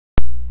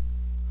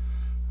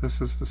This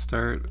is the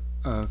start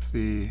of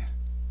the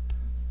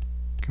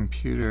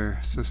computer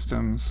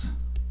systems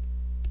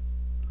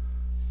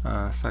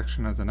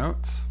section of the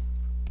notes,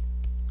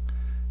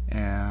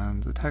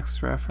 and the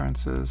text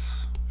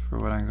references for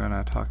what I'm going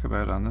to talk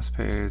about on this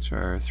page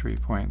are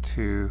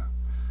 3.2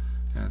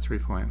 and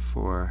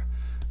 3.4.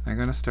 I'm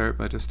going to start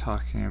by just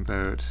talking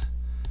about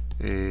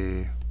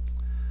a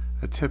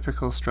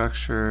typical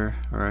structure,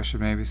 or I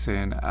should maybe say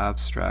an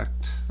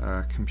abstract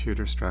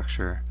computer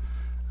structure.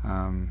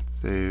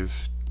 They've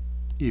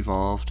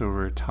evolved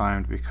over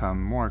time to become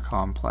more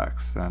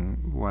complex than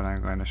what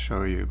I'm going to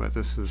show you, but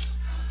this is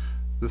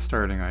the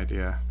starting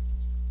idea.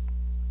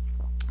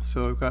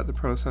 So I've got the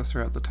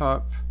processor at the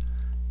top,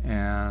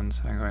 and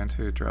I'm going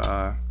to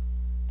draw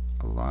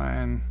a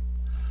line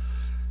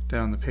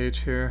down the page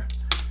here,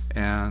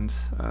 and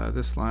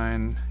this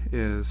line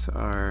is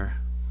our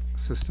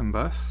system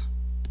bus.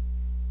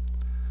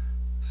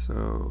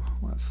 So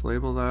let's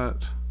label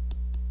that.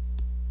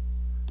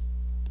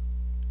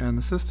 And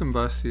the system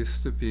bus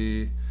used to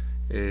be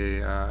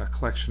a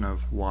collection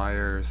of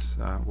wires,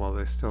 well,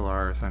 they still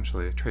are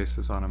essentially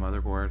traces on a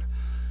motherboard.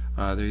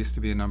 There used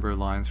to be a number of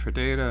lines for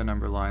data, a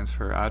number of lines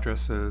for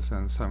addresses,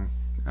 and some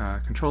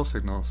control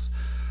signals.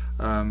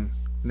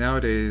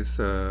 Nowadays,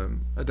 a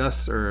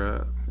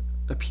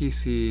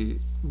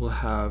PC will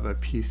have a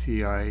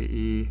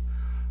PCIe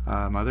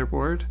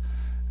motherboard,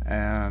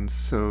 and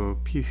so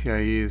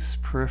PCIe is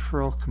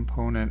Peripheral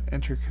Component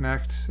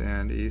Interconnect,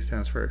 and E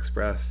stands for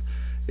Express.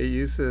 It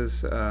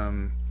uses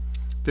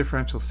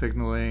differential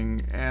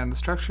signaling, and the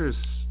structure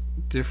is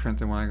different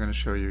than what I'm going to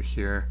show you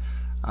here.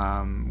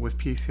 With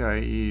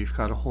PCIe, you've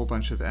got a whole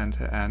bunch of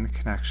end-to-end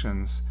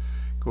connections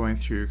going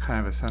through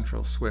kind of a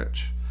central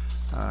switch.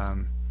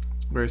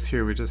 Whereas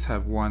here we just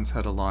have one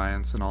set of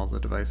lines and all the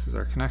devices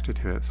are connected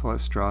to it. So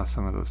let's draw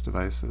some of those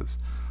devices.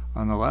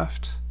 On the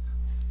left,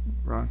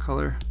 wrong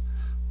color,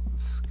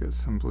 let's get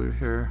some blue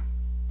here.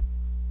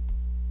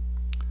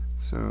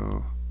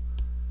 So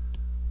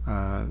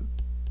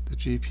the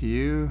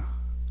GPU,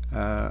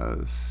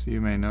 as you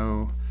may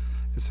know,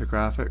 is a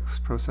graphics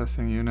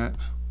processing unit.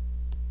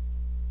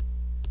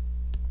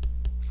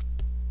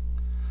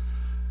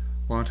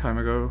 A long time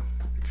ago,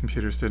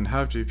 computers didn't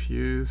have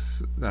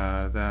GPUs.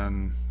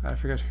 Then I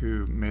forget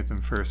who made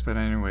them first, but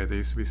anyway, they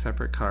used to be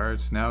separate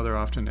cards. Now they're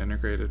often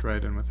integrated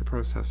right in with the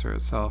processor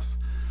itself.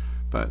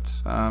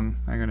 But I'm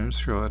going to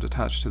just show it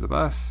attached to the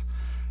bus,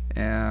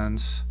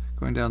 and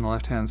going down the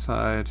left-hand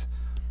side,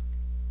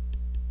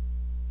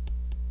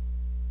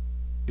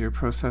 your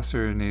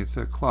processor needs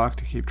a clock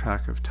to keep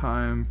track of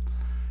time,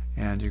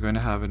 and you're going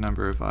to have a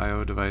number of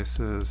I/O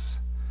devices,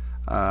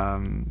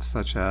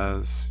 such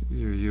as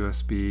your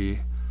USB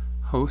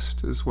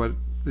host is what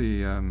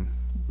the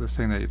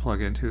thing that you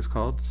plug into is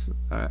called,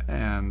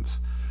 and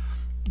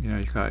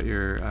you've got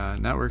your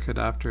network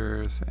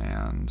adapters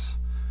and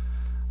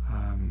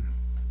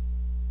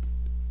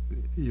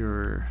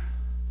your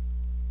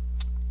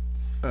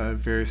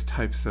various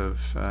types of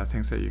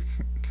things that you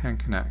can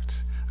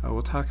connect.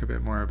 We'll talk a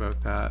bit more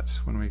about that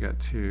when we get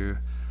to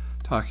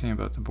talking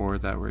about the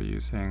board that we're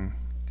using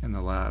in the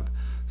lab.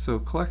 So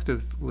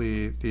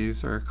collectively,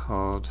 these are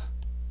called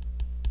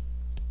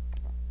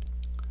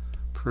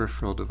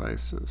peripheral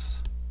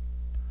devices.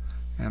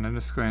 And I'm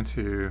just going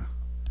to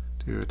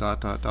do a ...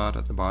 at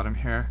the bottom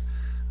here,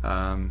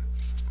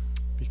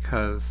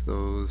 because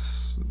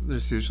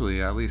there's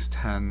usually at least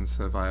tens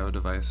of I/O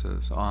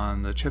devices.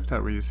 On the chip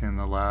that we're using in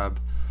the lab,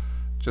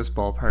 just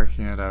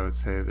ballparking it, I would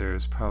say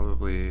there's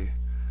probably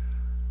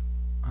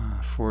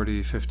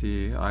 40,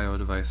 50 I/O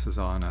devices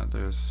on it.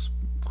 There's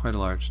quite a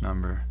large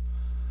number.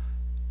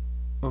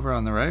 Over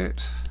on the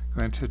right, I'm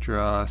going to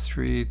draw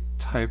three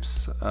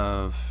types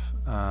of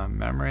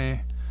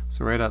memory.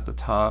 So right at the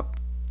top,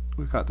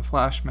 we've got the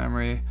flash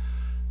memory.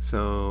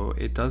 So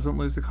it doesn't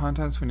lose the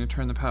contents when you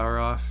turn the power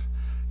off,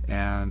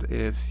 and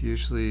it's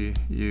usually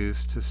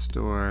used to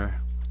store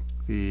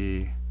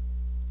the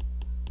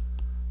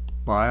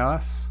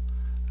BIOS.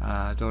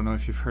 I don't know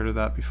if you've heard of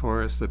that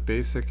before. It's the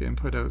basic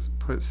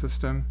input-output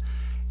system,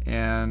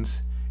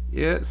 and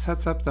it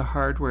sets up the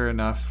hardware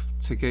enough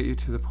to get you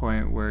to the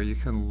point where you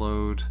can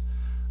load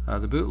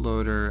the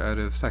bootloader out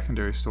of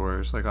secondary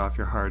storage, like off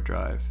your hard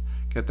drive,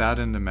 get that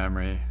into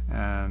memory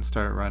and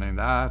start running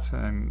that,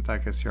 and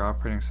that gets your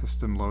operating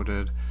system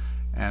loaded,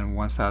 and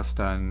once that's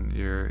done,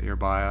 your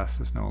BIOS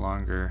is no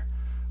longer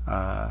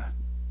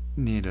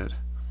needed.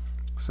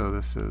 So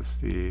this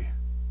is the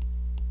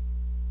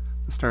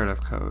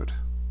startup code.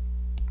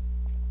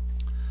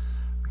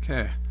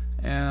 Okay,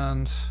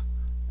 and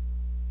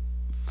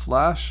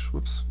Flash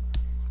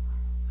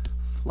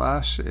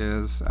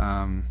is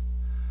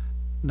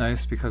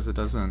nice because it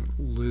doesn't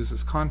lose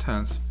its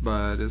contents,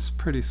 but it's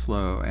pretty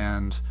slow,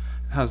 and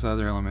it has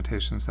other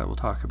limitations that we'll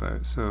talk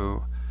about.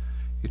 So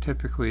you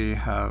typically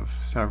have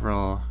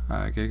several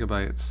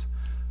gigabytes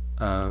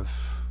of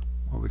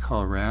what we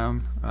call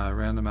RAM,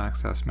 random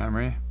access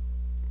memory.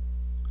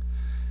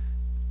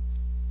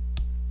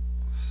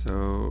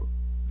 So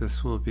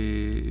this will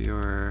be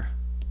your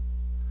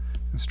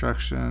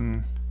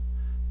instruction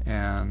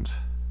and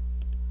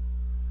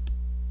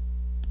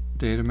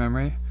data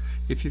memory.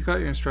 If you've got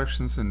your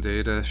instructions and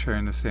data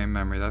sharing the same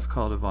memory, that's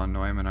called a von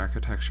Neumann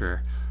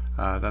architecture.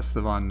 That's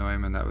the von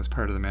Neumann that was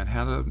part of the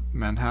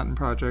Manhattan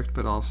Project,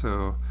 but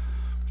also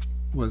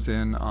was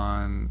in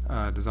on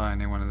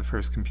designing one of the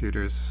first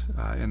computers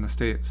in the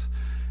States.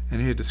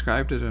 And he had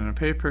described it in a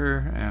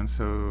paper, and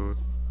so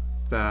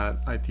that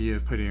idea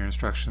of putting your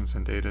instructions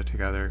and data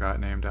together got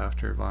named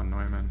after von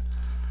Neumann.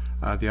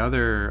 The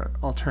other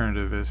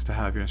alternative is to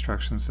have your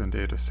instructions and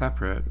data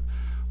separate,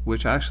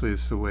 which actually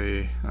is the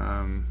way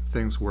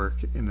things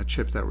work in the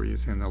chip that we're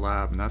using in the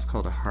lab, and that's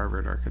called a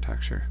Harvard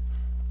architecture.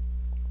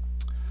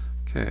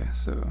 Okay,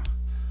 so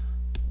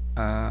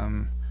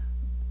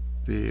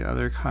the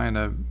other kind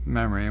of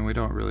memory, and we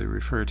don't really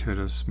refer to it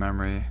as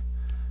memory,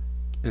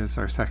 is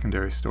our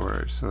secondary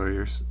storage. So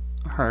your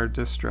hard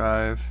disk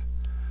drive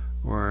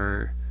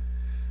or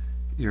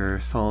your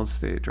solid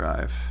state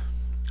drive.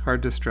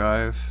 Hard disk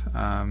drive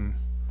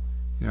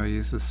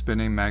uses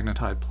spinning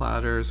magnetite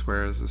platters,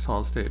 whereas the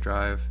solid state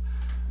drive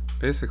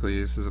basically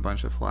uses a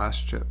bunch of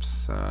flash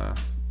chips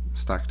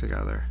stuck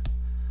together.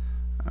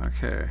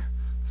 Okay,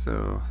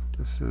 so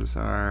this is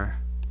our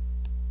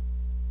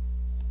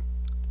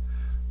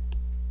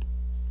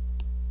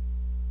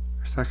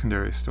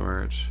secondary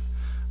storage.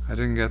 I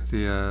didn't get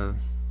the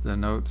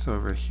notes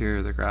over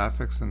here, the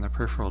graphics and the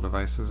peripheral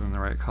devices in the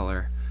right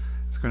color.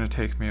 It's going to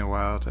take me a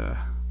while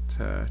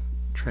to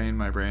train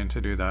my brain to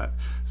do that.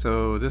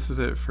 So this is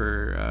it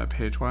for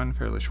page 1,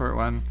 fairly short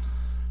one.